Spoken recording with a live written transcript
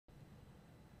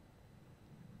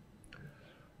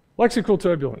Lexical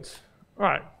turbulence. All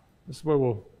right, this is where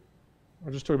I'll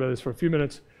just talk about this for a few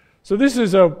minutes. So this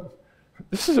is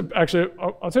actually,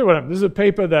 I'll tell you what happened. This is a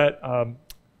paper that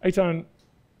Eitan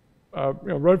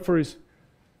wrote for his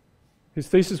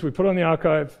thesis. We put on the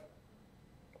archive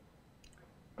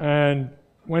and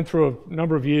went through a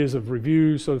number of years of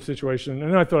review sort of situation.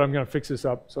 And then I thought I'm going to fix this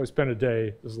up. So I spent a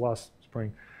day, this is last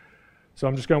spring. So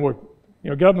I'm just going to work,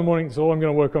 get up in the morning, it's all I'm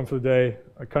going to work on for the day.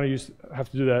 I kind of have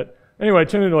to do that. Anyway, it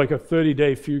turned into like a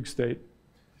 30-day fugue state.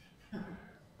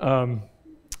 And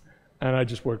I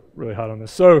just worked really hard on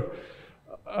this. So,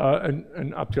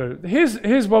 and up to,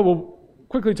 here's what we'll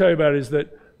quickly tell you about is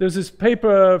that there's this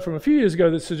paper from a few years ago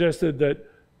that suggested that,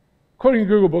 according to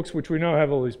Google Books, which we know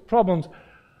have all these problems,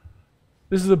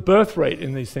 this is the birth rate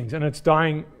in these things, and it's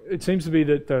dying. It seems to be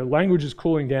that the language is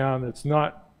cooling down. It's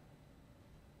not,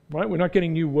 right? We're not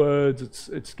getting new words.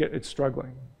 It's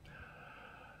struggling.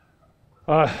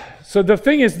 So the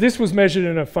thing is, this was measured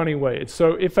in a funny way.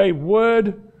 So if a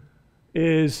word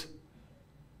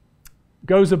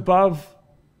goes above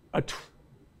a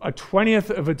 20th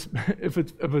of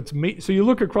its so you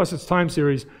look across its time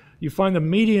series, you find the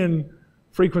median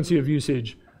frequency of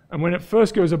usage, and when it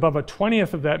first goes above a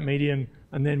 20th of that median,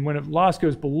 and then when it last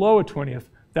goes below a 20th,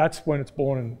 that's when it's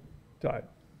born and died.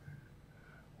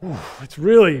 Ooh, it's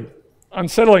really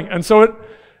unsettling, and so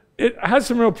it has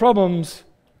some real problems.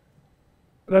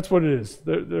 That's what it is.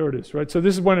 There it is, right? So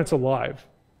this is when it's alive.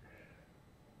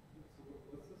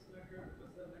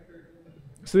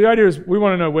 So the idea is we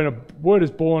want to know when a word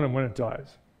is born and when it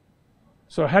dies.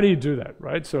 So how do you do that,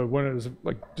 right? So when it is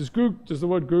like, does the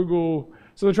word Google,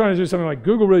 so they're trying to do something like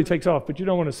Google really takes off, but you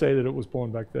don't want to say that it was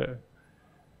born back there.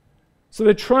 So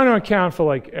they're trying to account for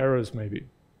like errors maybe.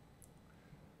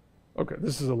 Okay,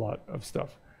 this is a lot of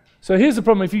stuff. So here's the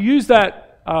problem. If you use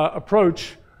that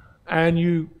approach and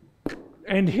you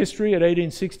end history at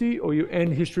 1860, or you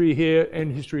end history here,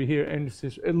 end history here, end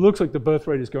history, it looks like the birth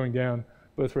rate is going down.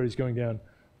 Birth rate is going down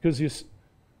because you're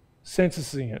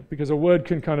censusing it, because a word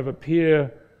can kind of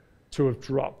appear to have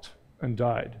dropped and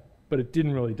died, but it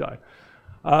didn't really die.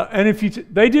 And if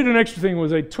they did an extra thing,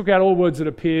 was they took out all words that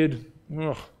appeared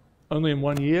only in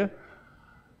 1 year.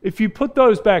 If you put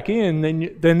those back in,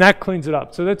 then that cleans it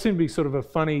up. So that seemed to be sort of a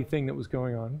funny thing that was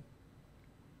going on.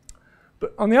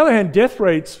 But on the other hand, death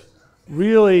rates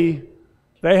really,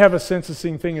 they have a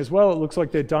censusing thing as well. It looks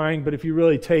like they're dying, but if you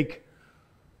really take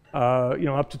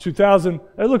up to 2000,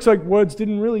 it looks like words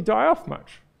didn't really die off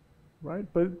much, right?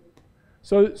 But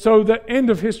so the end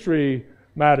of history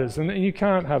matters, and you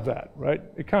can't have that, right?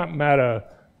 It can't matter.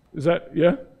 Is that,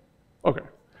 yeah? Okay.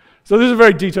 So this is a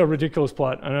very detailed, ridiculous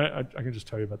plot, and I can just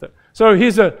tell you about that. So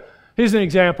here's an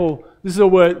example. This is a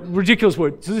word, ridiculous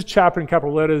word. So this is chapter in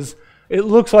capital letters. It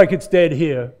looks like it's dead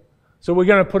here. So we're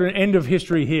going to put an end of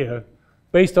history here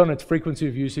based on its frequency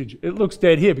of usage. It looks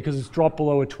dead here because it's dropped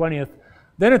below a 20th.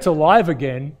 Then it's alive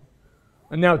again,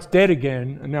 and now it's dead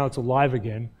again, and now it's alive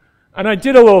again. And I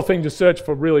did a little thing to search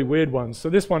for really weird ones. So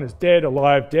this one is dead,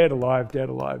 alive, dead, alive, dead,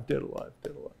 alive, dead, alive,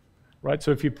 dead, alive. Right? So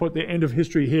if you put the end of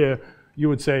history here, you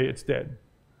would say it's dead.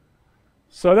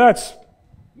 So that's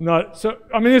not, so,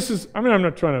 I'm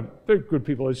not trying to, they're good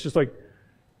people. It's just like,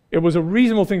 it was a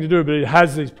reasonable thing to do, but it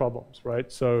has these problems,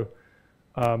 right? So,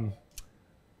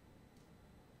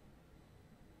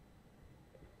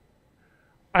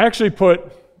 I actually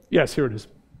put, yes, here it is.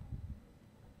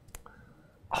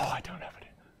 Oh, I don't have it in.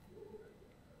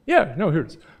 Yeah, no, here it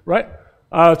is, right?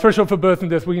 Threshold for birth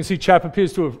and death, we can see Chap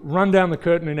appears to have run down the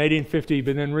curtain in 1850,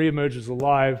 but then reemerges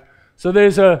alive. So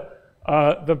there's the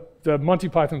Monty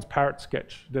Python's parrot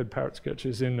sketch, dead parrot sketch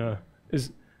is in,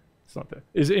 it's not there,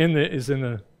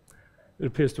 it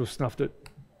appears to have snuffed it.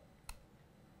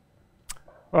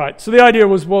 All right, so the idea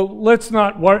was, well, let's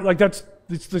not worry, like it's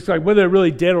like whether they're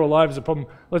really dead or alive is a problem.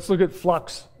 Let's look at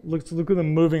flux. Let's look at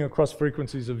them moving across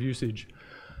frequencies of usage.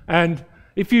 And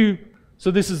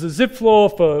so this is the zip floor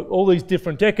for all these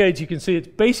different decades. You can see it's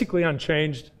basically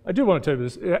unchanged. I do want to tell you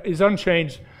this, it is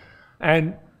unchanged.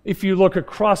 And if you look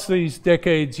across these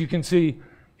decades, you can see,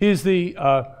 here's the,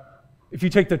 if you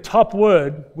take the top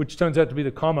word, which turns out to be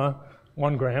the comma,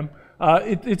 1 gram,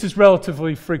 it's just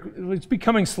relatively frequent. It's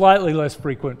becoming slightly less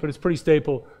frequent, but it's pretty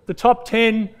stable. The top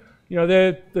 10,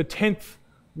 the 10th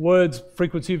word's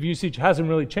frequency of usage hasn't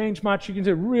really changed much. You can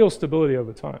see real stability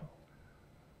over time.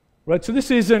 Right, so this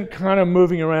isn't kind of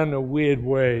moving around in a weird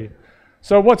way.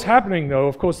 So what's happening though,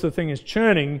 of course the thing is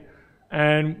churning,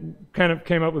 and kind of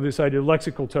came up with this idea of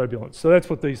lexical turbulence. So that's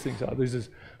what these things are. These are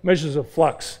measures of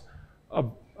flux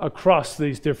across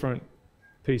these different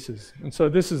pieces. And so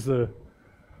this is the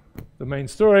main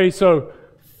story. So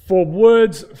for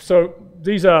words, so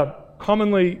these are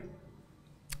commonly,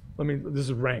 this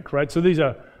is rank, right? So these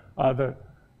are the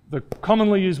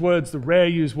commonly used words, the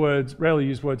rarely used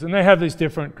words, and they have these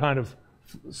different kind of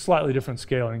slightly different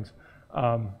scalings.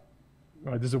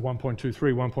 Right, this is 1.23,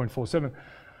 1.47.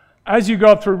 As you go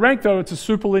up through rank, though, it's a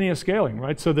superlinear scaling,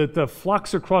 right? So that the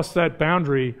flux across that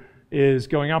boundary is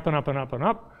going up and up and up and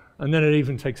up, and then it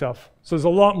even takes off. So there's a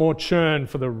lot more churn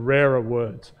for the rarer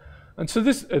words. And so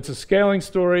it's a scaling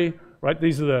story, right?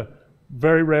 These are the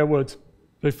very rare words.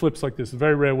 They flips like this,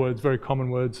 very rare words, very common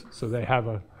words, so they have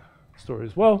a story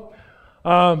as well.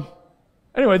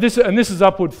 Anyway, this is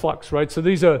upward flux, right? So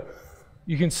these are,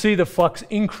 you can see the flux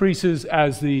increases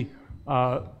as the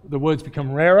words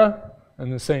become rarer,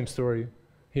 and the same story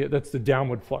here. That's the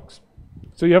downward flux.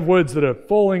 So you have words that are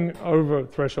falling over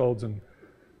thresholds and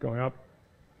going up.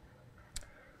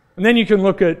 And then you can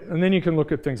look at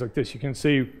things like this. You can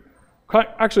see quite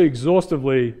actually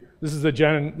exhaustively. These are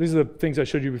the things I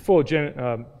showed you before.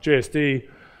 JSD.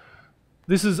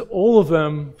 This is all of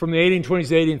them from the 1820s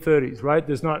to 1830s, right?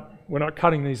 We're not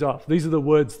cutting these off. These are the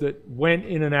words that went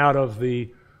in and out of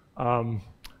the.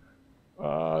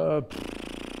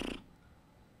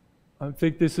 I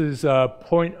think this is 10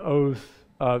 to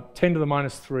the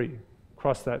minus 3,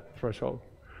 across that threshold.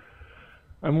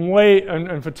 And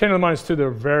for 10 to the minus 2, there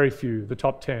are very few, the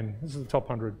top 10. This is the top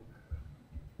 100.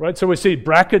 Right, so we see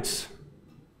brackets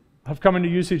have come into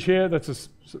usage here. Looks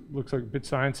like a bit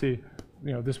sciencey.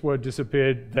 You know, this word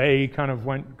disappeared. They kind of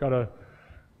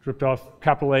dripped off.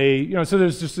 Capital A, you know, so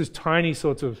there's just this tiny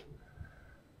sorts of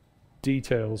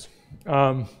details.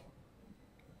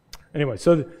 Anyway,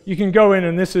 so you can go in,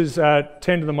 and this is at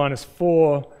 10 to the minus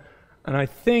 4, and I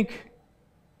think,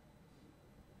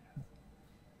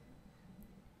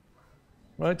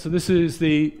 right, so this is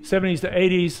the 70s to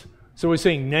 80s, so we're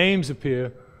seeing names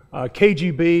appear,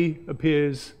 KGB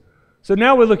appears, so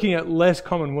now we're looking at less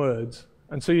common words,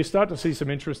 and so you start to see some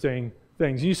interesting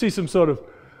things. You see some sort of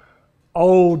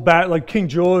old, like King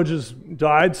George has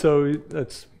died, so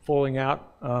that's falling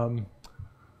out.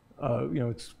 You know,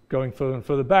 it's going further and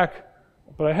further back.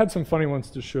 But I had some funny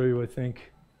ones to show you, I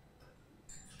think.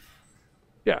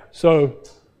 Yeah, so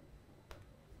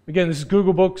again, this is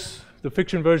Google Books, the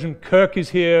fiction version. Kirk is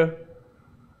here.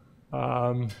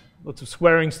 Lots of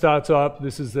swearing starts up.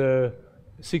 This is the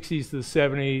 60s to the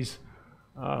 70s.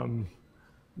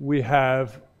 We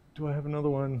have, do I have another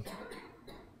one?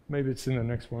 Maybe it's in the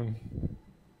next one.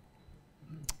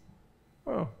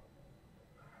 Oh,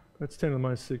 that's 10 to the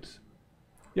minus 6.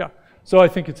 Yeah, so I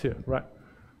think it's here, right?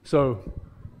 So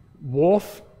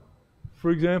Worf,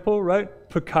 for example, right?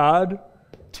 Picard,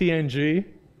 TNG,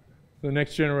 the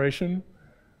Next Generation.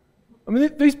 I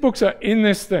mean, these books are in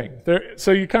this thing.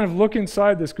 So you kind of look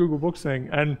inside this Google Books thing,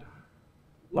 and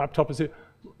laptop is here.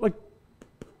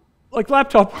 Like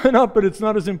laptop went up, but it's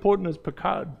not as important as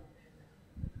Picard.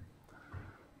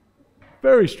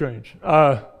 Very strange.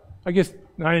 I guess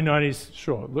 1990s,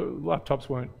 sure, laptops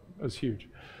weren't as huge.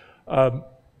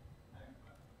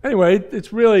 Anyway,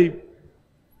 it's really,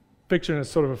 fiction is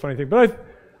sort of a funny thing. But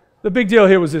the big deal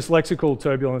here was this lexical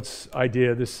turbulence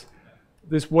idea, this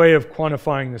way of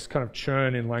quantifying this kind of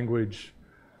churn in language.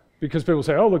 Because people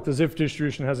say, oh, look, the Zipf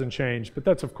distribution hasn't changed. But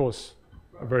that's, of course,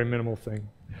 a very minimal thing.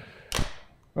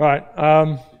 All right.